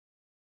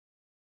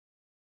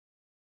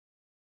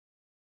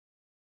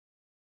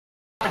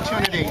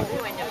Opportunity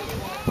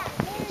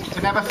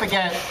to never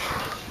forget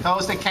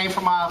those that came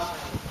from our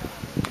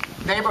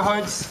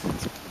neighborhoods,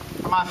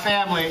 from our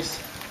families,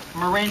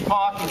 Marine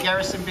Park and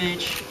Garrison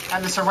Beach,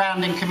 and the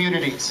surrounding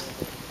communities.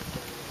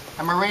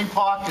 And Marine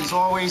Park has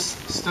always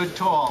stood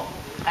tall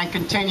and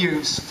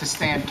continues to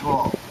stand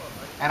tall.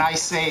 And I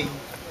say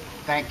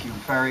thank you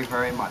very,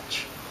 very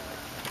much.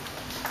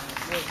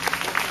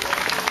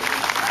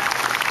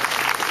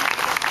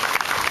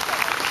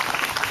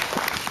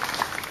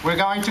 We're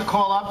going to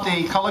call up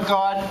the color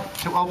guard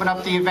to open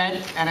up the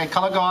event, and a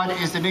color guard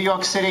is the New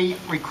York City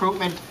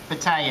Recruitment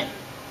Battalion.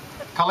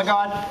 Color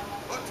guard.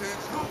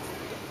 Attention.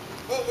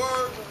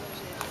 Forward.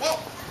 Walk.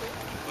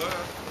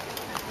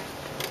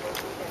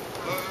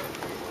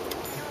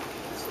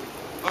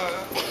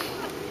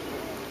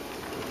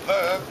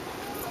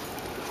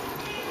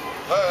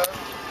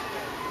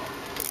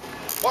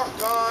 Mark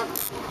time.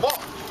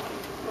 Walk.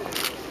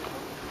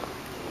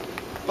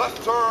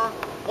 Left turn.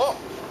 Walk.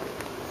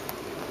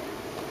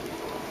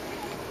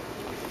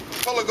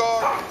 Color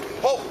guard,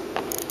 hold.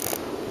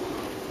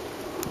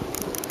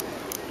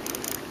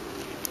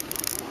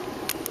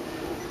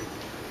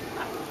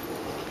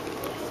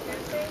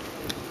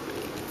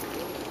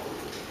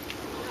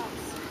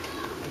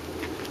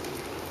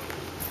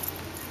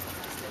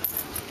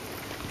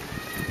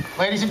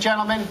 Ladies and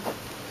gentlemen,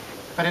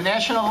 for the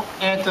national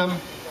anthem,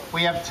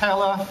 we have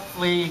Taylor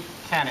Lee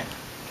Cannon.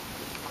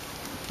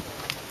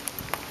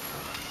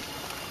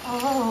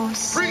 Oh, you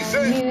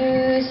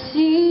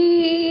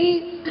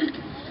see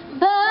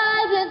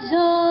by the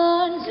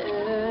dawn's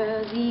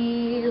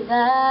early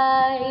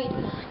light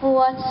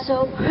what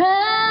so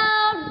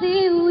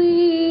proudly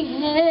we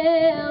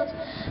hailed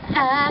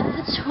at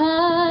the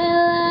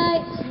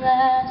twilight's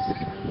last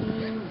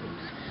gleam,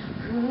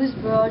 whose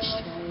broad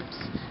stripes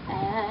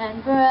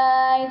and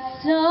bright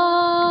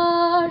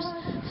stars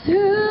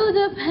through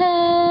the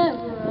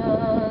perilous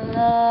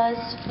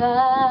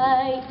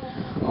fight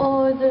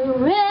o'er the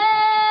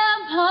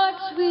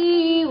ramparts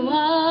we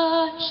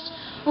watched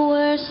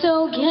were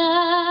so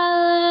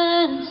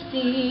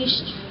gallantly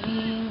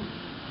streamed,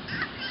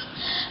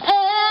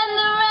 and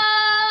the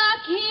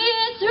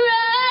rocket's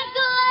red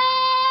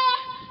glare,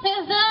 the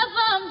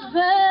bombs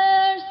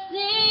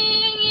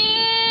bursting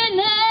in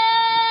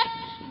air,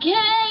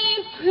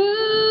 gave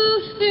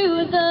proof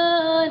through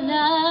the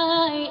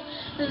night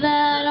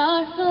that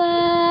our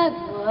flag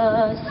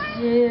was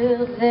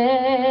still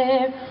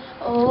there.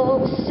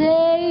 Oh,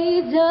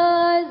 say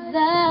does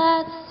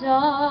that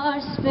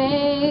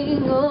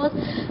star-spangled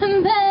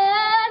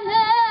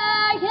banner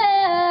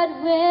yet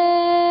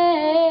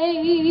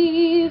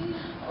wave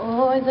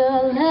o'er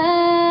the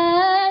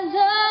land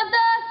of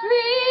the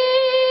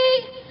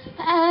free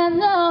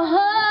and the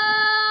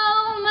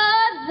home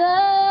of the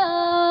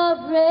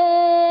brave?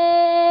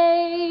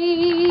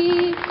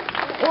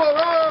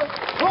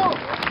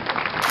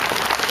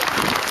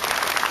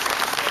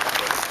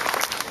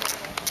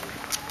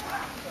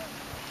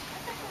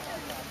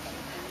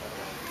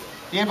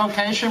 The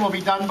invocation will be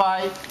done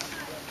by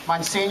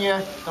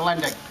Monsignor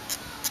Delendig.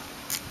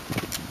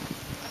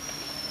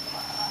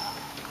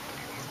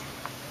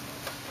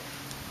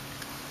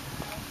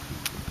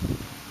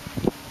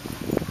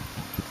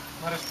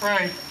 Let us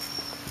pray.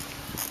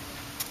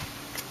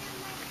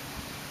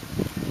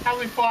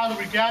 Heavenly Father,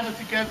 we gather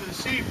together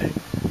this evening,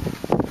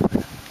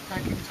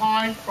 taking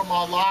time from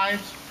our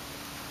lives,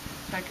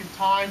 taking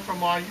time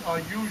from our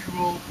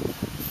usual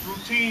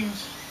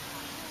routines,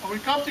 and we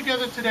come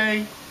together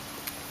today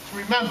to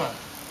remember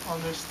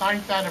on this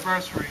 9th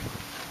anniversary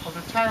of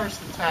the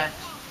terrorist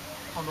attacks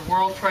on the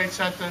World Trade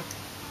Center,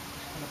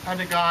 on the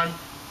Pentagon,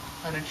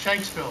 and in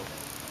Shanksville.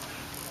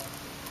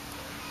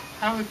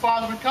 Heavenly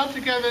Father, we come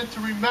together to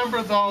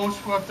remember those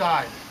who have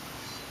died.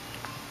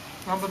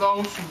 Remember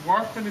those who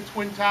worked in the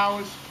Twin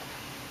Towers.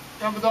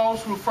 Remember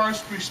those who were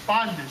first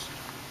responders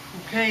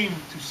who came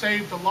to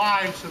save the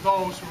lives of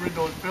those who were in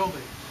those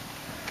buildings.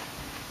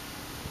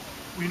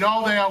 We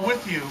know they are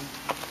with you,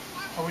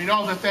 and we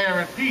know that they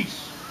are at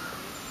peace.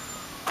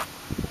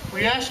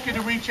 We ask you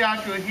to reach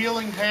out your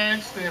healing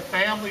hands to their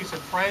families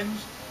and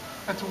friends,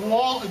 and to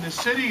all in the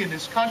city and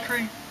this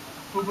country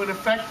who have been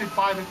affected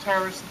by the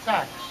terrorist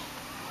attacks.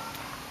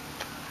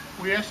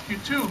 We ask you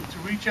too to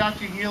reach out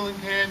your healing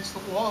hands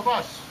to all of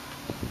us,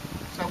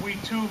 so we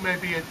too may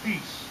be at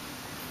peace.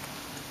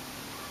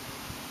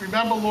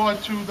 Remember,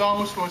 Lord, to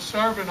those who are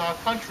serving our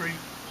country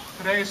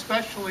today,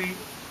 especially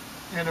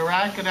in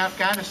Iraq and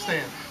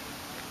Afghanistan.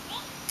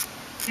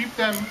 Keep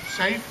them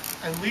safe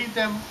and lead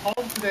them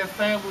home to their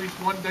families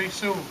one day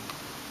soon.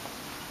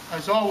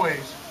 As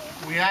always,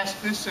 we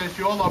ask this as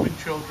your loving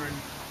children.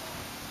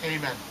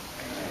 Amen.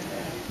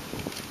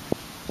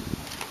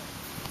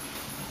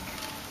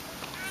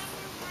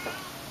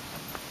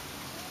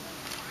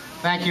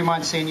 Thank you,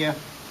 Monsignor.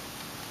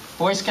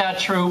 Boy Scout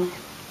Troop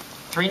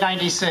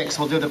 396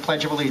 will do the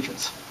Pledge of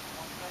Allegiance.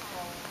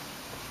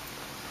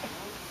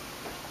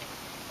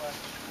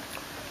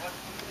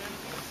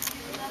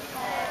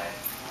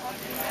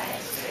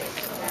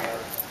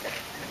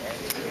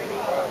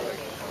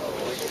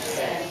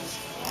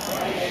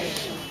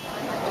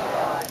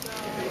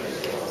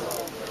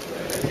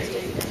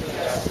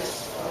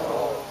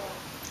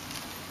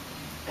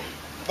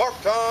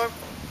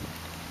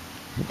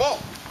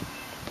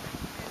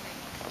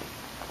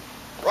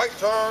 Right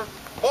turn,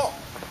 walk.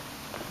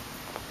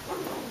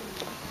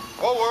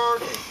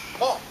 Forward,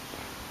 walk.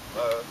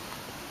 Left.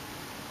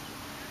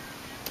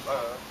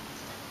 Left.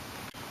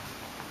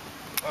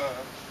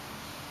 Left.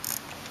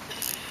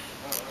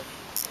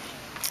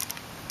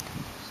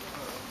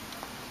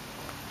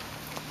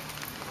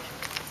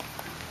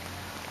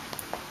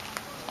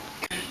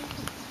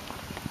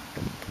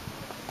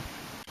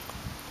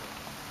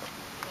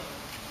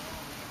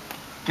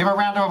 Give a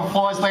round of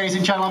applause, ladies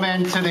and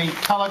gentlemen, to the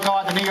Color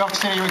Guard, the New York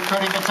City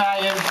Recruiting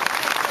Battalion.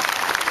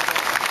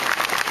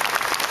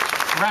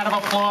 A round of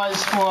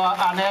applause for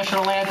our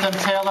national anthem,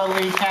 Taylor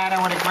Lee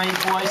Cannon, with a great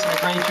voice and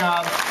a great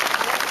job.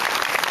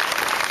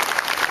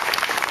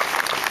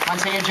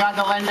 Once again, John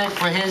DeLendick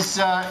for his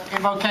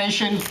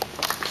invocation,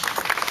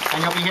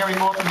 and you'll be hearing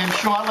more from him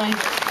shortly.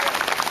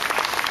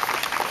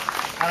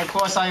 And of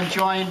course, I am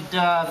joined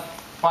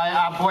by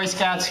our Boy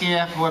Scouts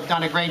here who have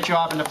done a great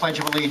job in the Pledge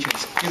of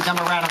Allegiance. Give them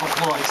a round of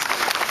applause.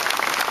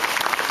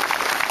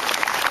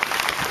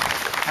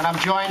 And I'm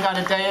joined on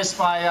the dais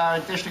by our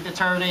District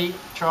Attorney,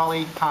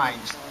 Charlie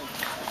Hines.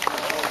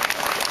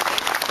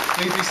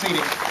 Please be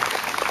seated.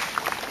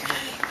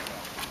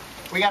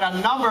 We got a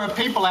number of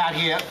people out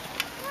here,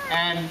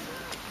 and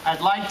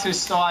I'd like to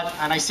start,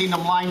 and I see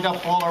them lined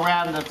up all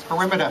around the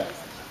perimeter.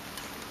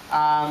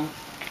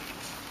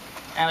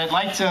 And I'd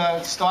like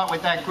to start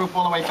with that group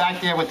all the way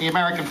back there with the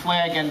American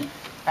flag, and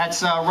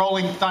that's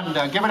Rolling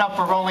Thunder. Give it up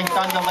for Rolling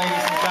Thunder, ladies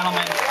and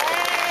gentlemen.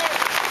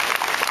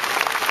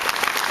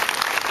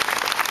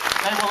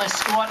 They will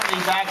escort me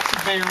back to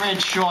Bay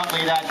Ridge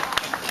shortly, that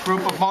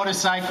group of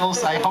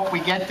motorcycles. I hope we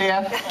get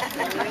there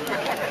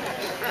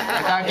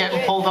without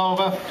getting pulled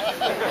over.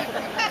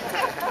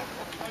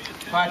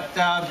 But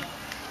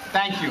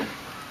thank you.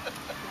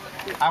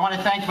 I want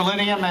to thank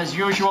Millennium, as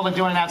usual. They're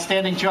doing an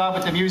outstanding job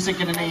with the music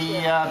and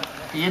the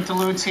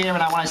interludes here,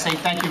 and I want to say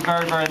thank you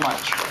very, very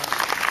much.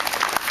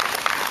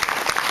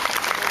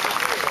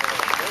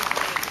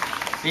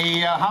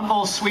 The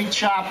humble sweet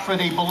shop for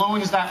the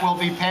balloons that we'll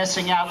be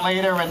passing out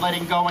later and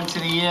letting go into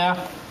the air.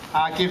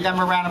 Give them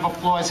a round of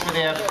applause for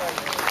their...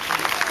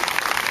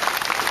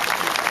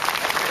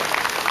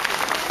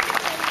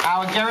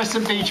 Our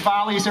Garrison Beach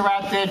volleys are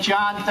out there.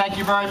 John, thank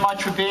you very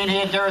much for being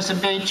here, Garrison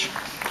Beach.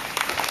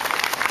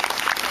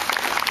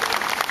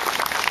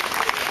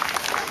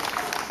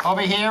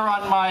 Over here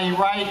on my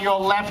right, your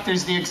left,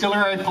 is the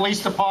Auxiliary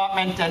Police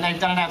Department, and they've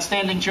done an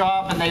outstanding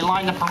job, and they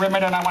line the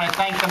perimeter, and I want to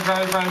thank them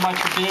very, very much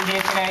for being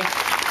here today.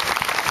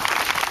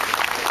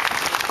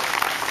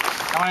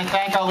 I want to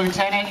thank our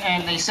lieutenant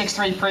and the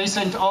 6th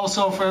Precinct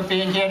also for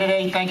being here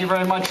today. Thank you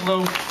very much,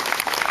 Lou.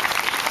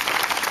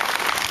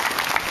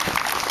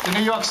 The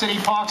New York City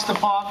Parks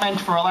Department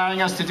for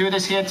allowing us to do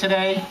this here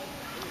today.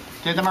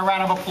 Give them a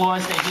round of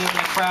applause. They're here in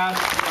the crowd.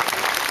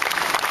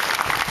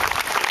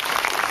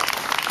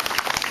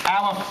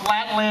 Our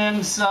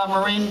Flatlands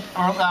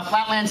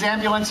Flatlands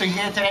Ambulance are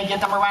here today. Give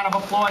them a round of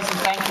applause and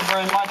thank you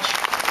very much,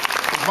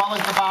 as well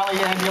as the volley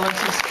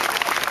ambulances.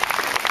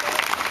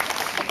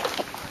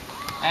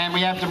 And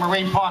we have the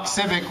Marine Park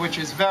Civic, which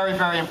is very,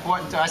 very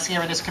important to us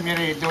here in this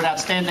community, to do an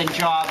outstanding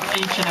job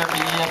each and every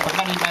year for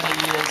many, many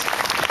years.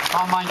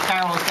 Carmine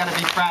Carroll has got to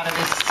be proud of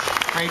this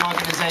great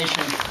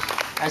organization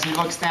as he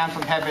looks down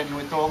from heaven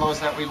with all those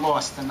that we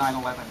lost in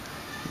 9/11.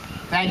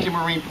 Thank you,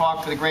 Marine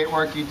Park, for the great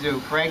work you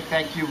do. Craig,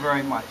 thank you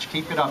very much.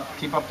 Keep it up.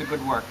 Keep up the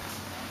good work.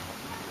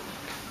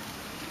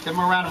 Give them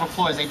a round of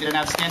applause. They did an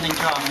outstanding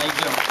job, and they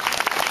do.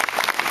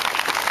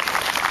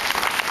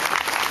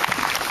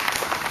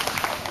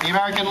 The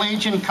American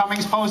Legion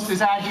Cummings Post is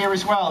out here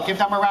as well. Give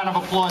them a round of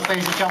applause,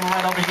 ladies and gentlemen,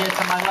 right over here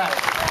to my left.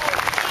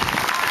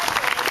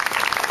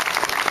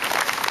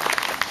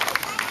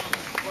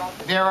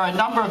 There are a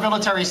number of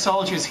military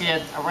soldiers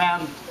here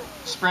around,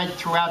 spread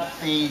throughout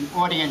the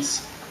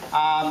audience.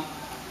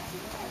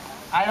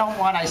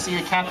 I see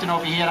a captain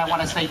over here, and I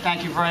want to say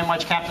thank you very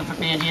much, Captain, for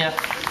being here.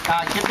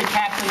 Give the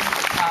captain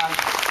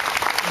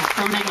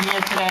recruiting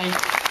here today.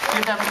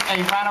 Give them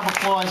a round of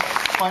applause.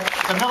 But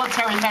the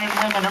military men and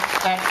women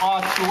that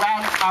are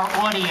throughout our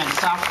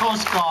audience, our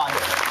Coast Guard,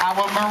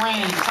 our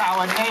Marines,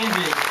 our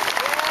Navy,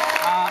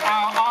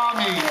 our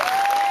Army,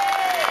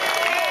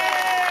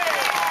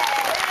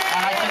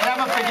 and I can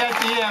never forget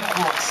the Air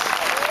Force.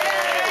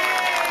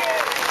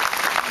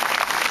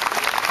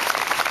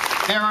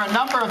 There are a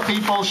number of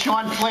people: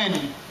 Sean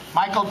Flynn,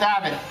 Michael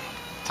Davitt,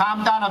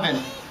 Tom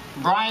Donovan,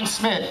 Brian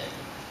Smith,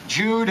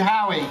 Jude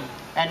Howie,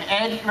 and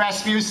Ed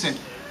Rasmussen,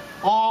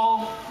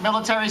 all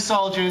military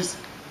soldiers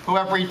who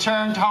have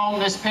returned home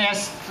this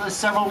past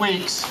several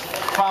weeks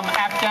from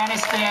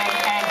Afghanistan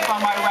and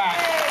from Iraq.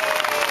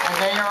 And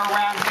they are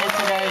around here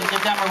today.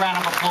 Give them a round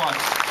of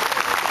applause.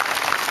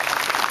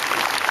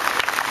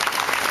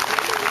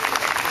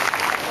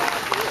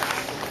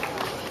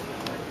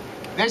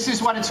 This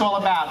is what it's all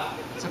about.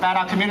 It's about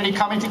our community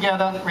coming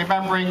together,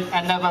 remembering,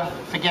 and never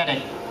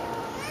forgetting.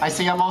 I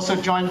see I'm also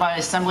joined by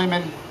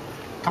Assemblyman,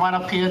 come on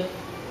up here,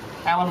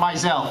 Alan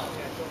Mizell.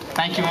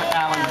 Thank you,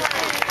 Alan.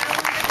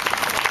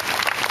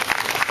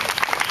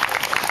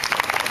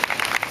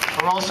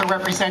 We're also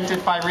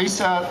represented by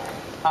Risa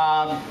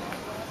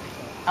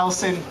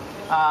Elson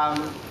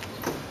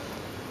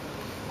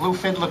Blue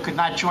Fiddler could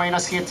not join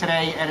us here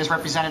today, and his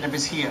representative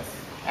is here.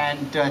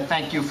 And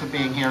thank you for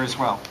being here as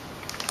well.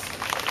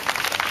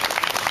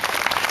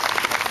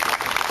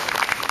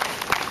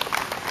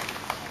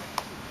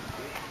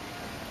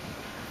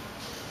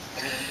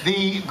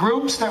 The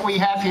groups that we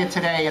have here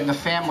today, and the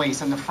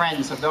families and the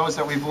friends of those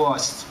that we've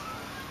lost,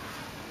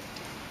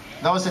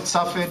 those that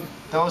suffered,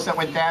 those that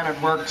went down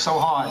and worked so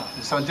hard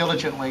and so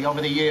diligently over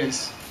the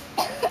years.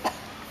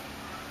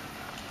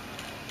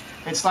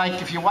 It's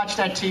like if you watch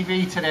that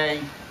TV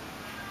today,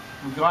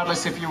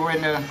 regardless if you were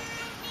in a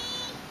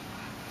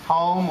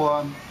home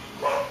or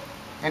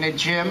in a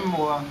gym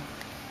or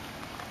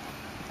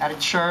at a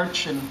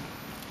church and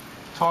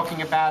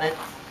talking about it,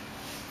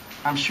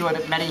 I'm sure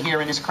that many here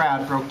in this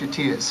crowd broke to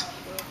tears.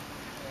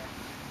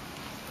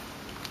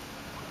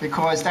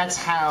 Because that's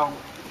how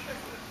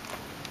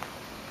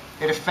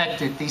it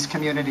affected these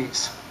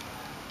communities.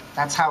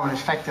 That's how it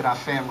affected our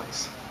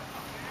families.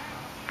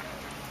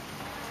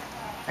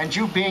 And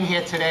you being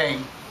here today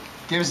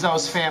gives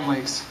those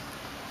families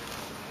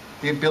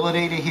the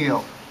ability to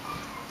heal.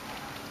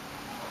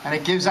 And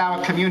it gives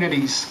our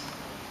communities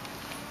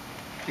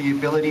the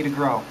ability to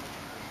grow.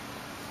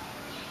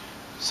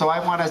 So I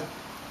want to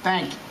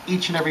thank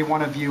each and every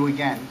one of you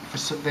again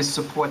for this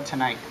support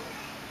tonight.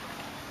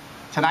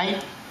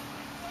 Tonight,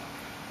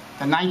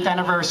 the 9th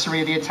anniversary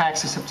of the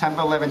attacks of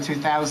September 11,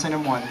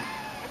 2001,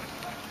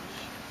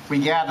 we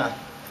gather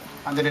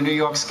under the New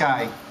York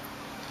sky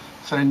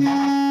so to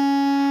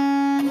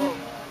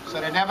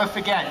never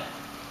forget.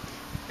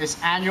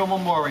 This annual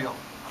memorial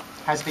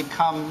has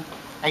become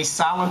a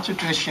solemn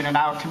tradition in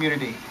our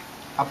community,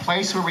 a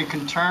place where we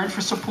can turn for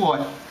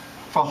support,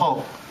 for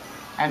hope,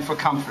 and for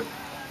comfort.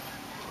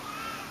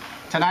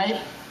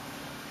 Tonight,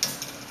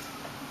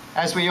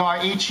 as we are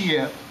each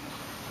year,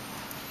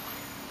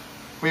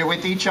 we are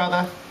with each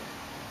other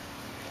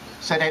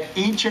so that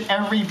each and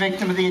every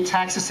victim of the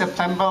attacks of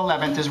September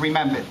 11th is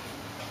remembered,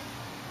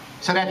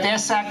 so that their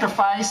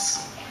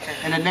sacrifice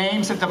in the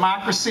names of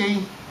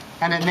democracy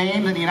and the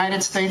name of the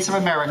United States of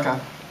America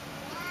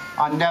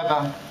are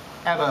never,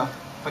 ever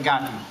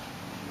forgotten.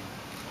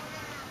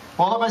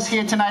 All of us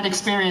here tonight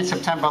experienced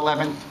September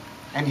 11th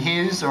in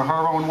his or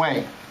her own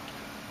way.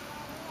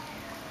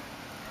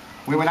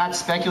 We were not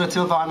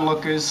speculative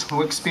onlookers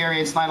who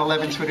experienced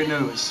 9/11 through the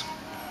news.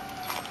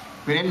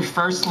 We didn't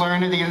first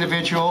learn of the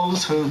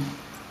individuals who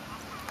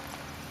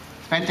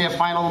spent their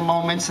final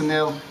moments in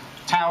their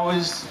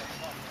towers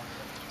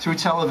through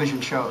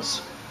television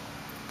shows.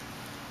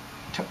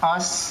 To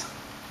us,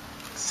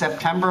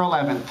 September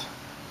 11th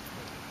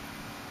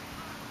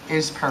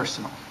is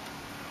personal.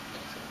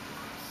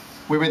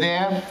 We were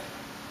there.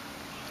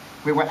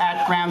 We were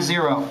at Ground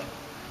Zero.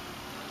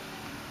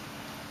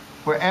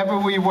 Wherever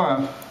we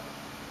were,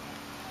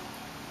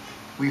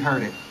 we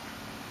heard it,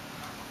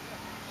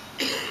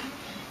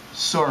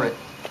 saw it,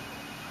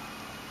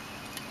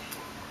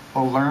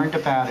 or learned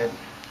about it,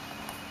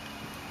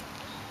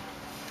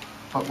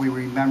 but we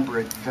remember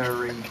it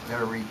very,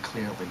 very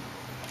clearly.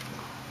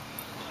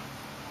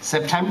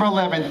 September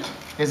 11th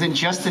isn't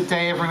just a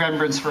day of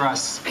remembrance for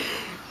us.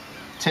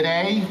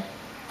 Today,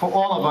 for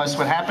all of us,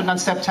 what happened on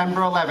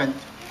September 11th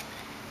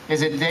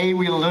is a day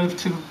we lived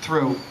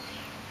through.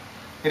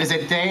 It is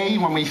a day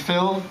when we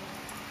filled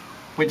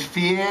with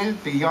fear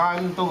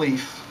beyond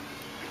belief.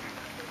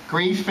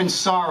 Grief and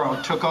sorrow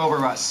took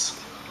over us.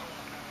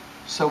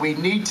 So we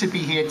need to be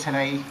here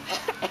today,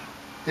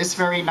 this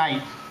very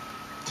night,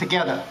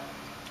 together,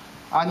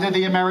 under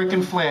the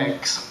American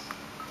flags,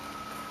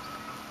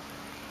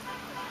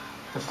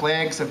 the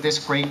flags of this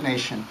great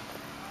nation,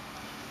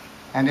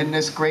 and in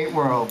this great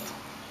world,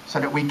 so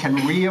that we can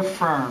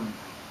reaffirm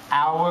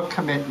our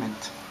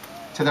commitment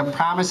to the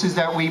promises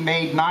that we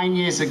made 9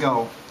 years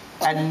ago,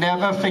 and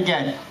never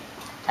forget,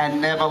 and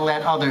never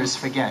let others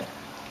forget.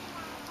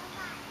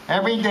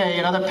 Every day,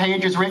 another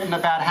page is written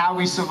about how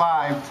we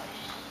survived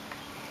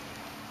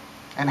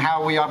and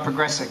how we are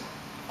progressing.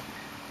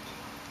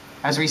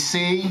 As we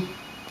see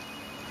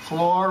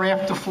floor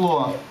after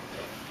floor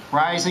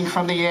rising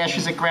from the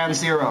ashes at Ground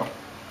Zero,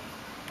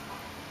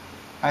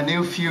 a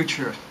new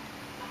future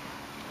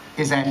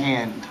is at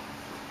hand.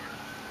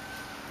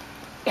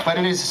 But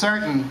it is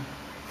certain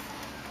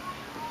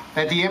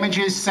that the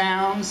images,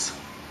 sounds,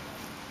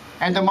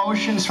 and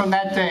emotions from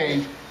that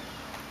day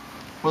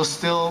will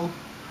still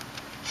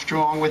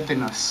strong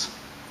within us.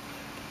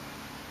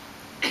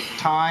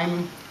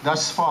 Time,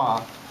 thus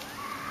far,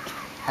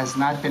 has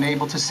not been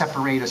able to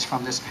separate us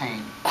from this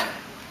pain.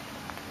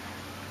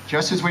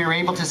 Just as we were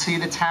able to see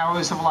the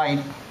towers of light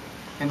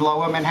in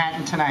Lower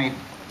Manhattan tonight,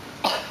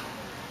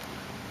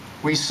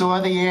 we saw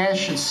the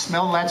ash and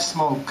smelled that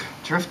smoke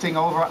drifting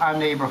over our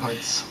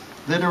neighborhoods,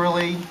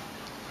 literally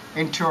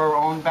into our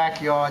own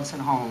backyards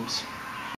and homes.